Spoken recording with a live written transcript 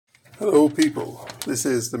Hello, people. This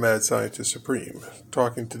is the Mad Scientist Supreme,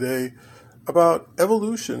 talking today about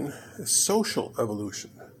evolution, social evolution.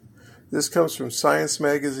 This comes from Science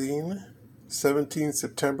Magazine, 17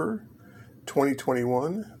 September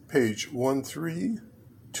 2021, page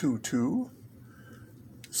 1322.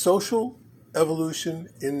 Social evolution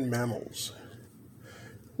in mammals.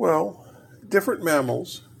 Well, different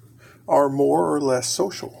mammals are more or less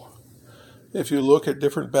social. If you look at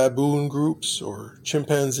different baboon groups or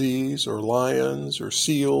chimpanzees or lions or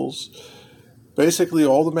seals, basically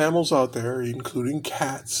all the mammals out there, including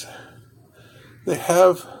cats, they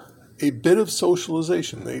have a bit of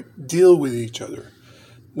socialization. They deal with each other.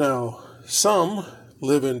 Now, some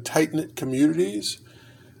live in tight-knit communities,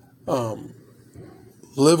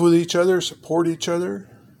 live with each other, support each other.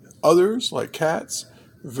 Others, like cats,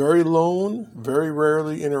 very lone, very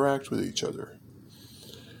rarely interact with each other.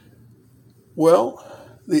 Well,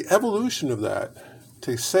 the evolution of that,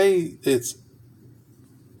 to say it's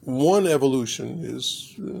one evolution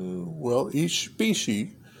is, each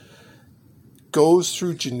species goes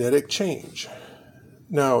through genetic change.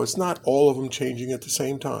 Now, it's not all of them changing at the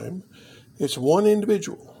same time. It's one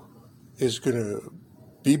individual is going to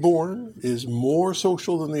be born, is more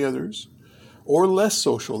social than the others, or less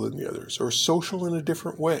social than the others, or social in a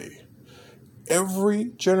different way.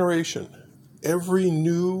 Every generation, every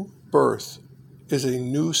new birth is a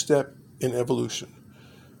new step in evolution.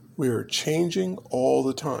 We are changing all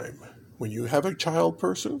the time. When you have a child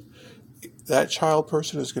person, that child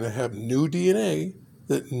person is going to have new DNA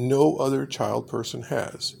that no other child person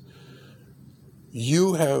has.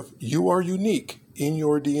 You are unique in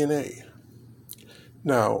your DNA.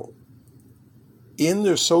 Now, in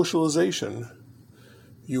their socialization,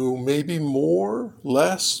 you may be more,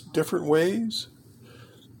 less, different ways.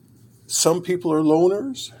 Some people are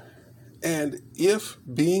loners. And if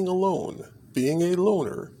being alone, being a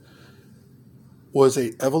loner, was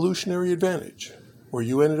an evolutionary advantage, where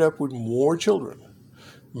you ended up with more children,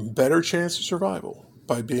 better chance of survival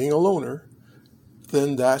by being a loner,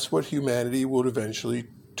 then that's what humanity would eventually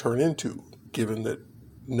turn into, given that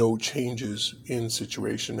no changes in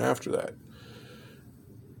situation after that.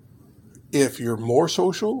 If you're more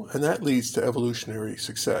social, and that leads to evolutionary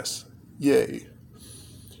success, yay.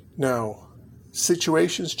 Now,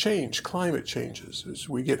 situations change, climate changes. As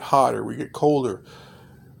we get hotter, we get colder.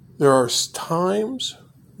 There are times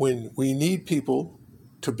when we need people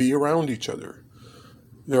to be around each other.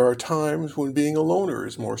 There are times when being a loner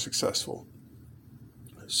is more successful.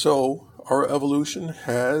 So our evolution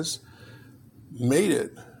has made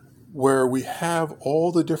it where we have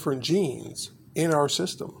all the different genes in our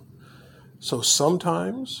system. So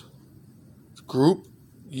sometimes group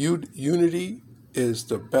unity is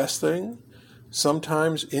the best thing.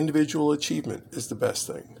 Sometimes individual achievement is the best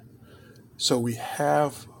thing. So we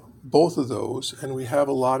have both of those, and we have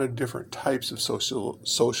a lot of different types of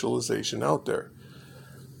socialization out there.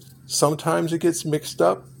 Sometimes it gets mixed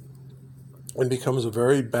up and becomes a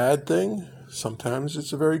very bad thing. Sometimes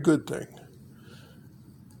it's a very good thing.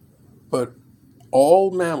 But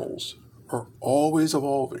all mammals are always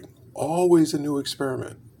evolving, always a new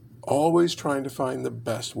experiment, always trying to find the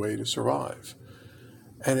best way to survive.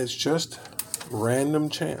 And it's just random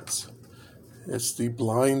chance. It's the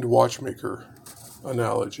blind watchmaker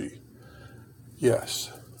analogy.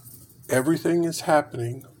 Yes, everything is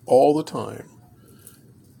happening all the time,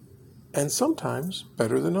 and sometimes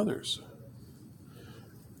better than others.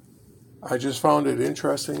 I just found it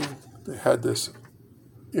interesting. They had this,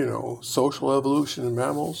 social evolution in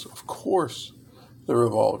mammals. Of course, they're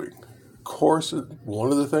evolving. Of course,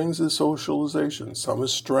 one of the things is socialization. Some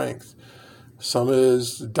is strength. Some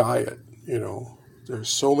is diet. There's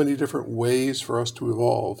so many different ways for us to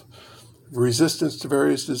evolve. Resistance to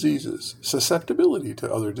various diseases, susceptibility to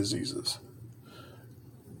other diseases.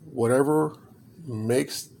 Whatever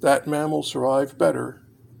makes that mammal survive better,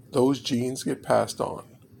 those genes get passed on.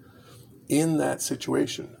 In that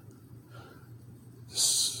situation,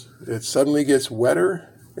 it suddenly gets wetter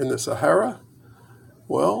in the Sahara.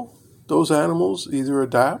 Well, those animals either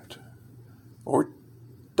adapt or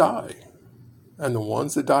die. And the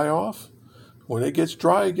ones that die off, when it gets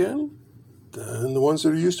dry again, then the ones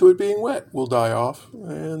that are used to it being wet will die off,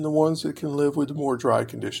 and the ones that can live with the more dry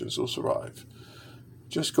conditions will survive.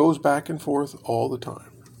 Just goes back and forth all the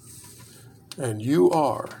time. And you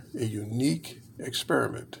are a unique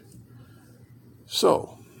experiment.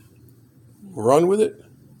 So, run with it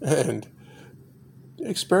and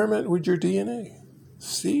experiment with your DNA.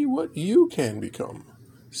 See what you can become.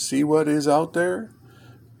 See what is out there,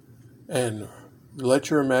 and let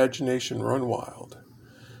your imagination run wild.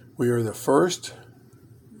 We are the first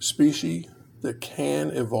species that can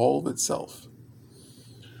evolve itself.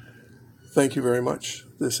 Thank you very much.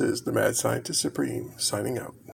 This is the Mad Scientist Supreme signing out.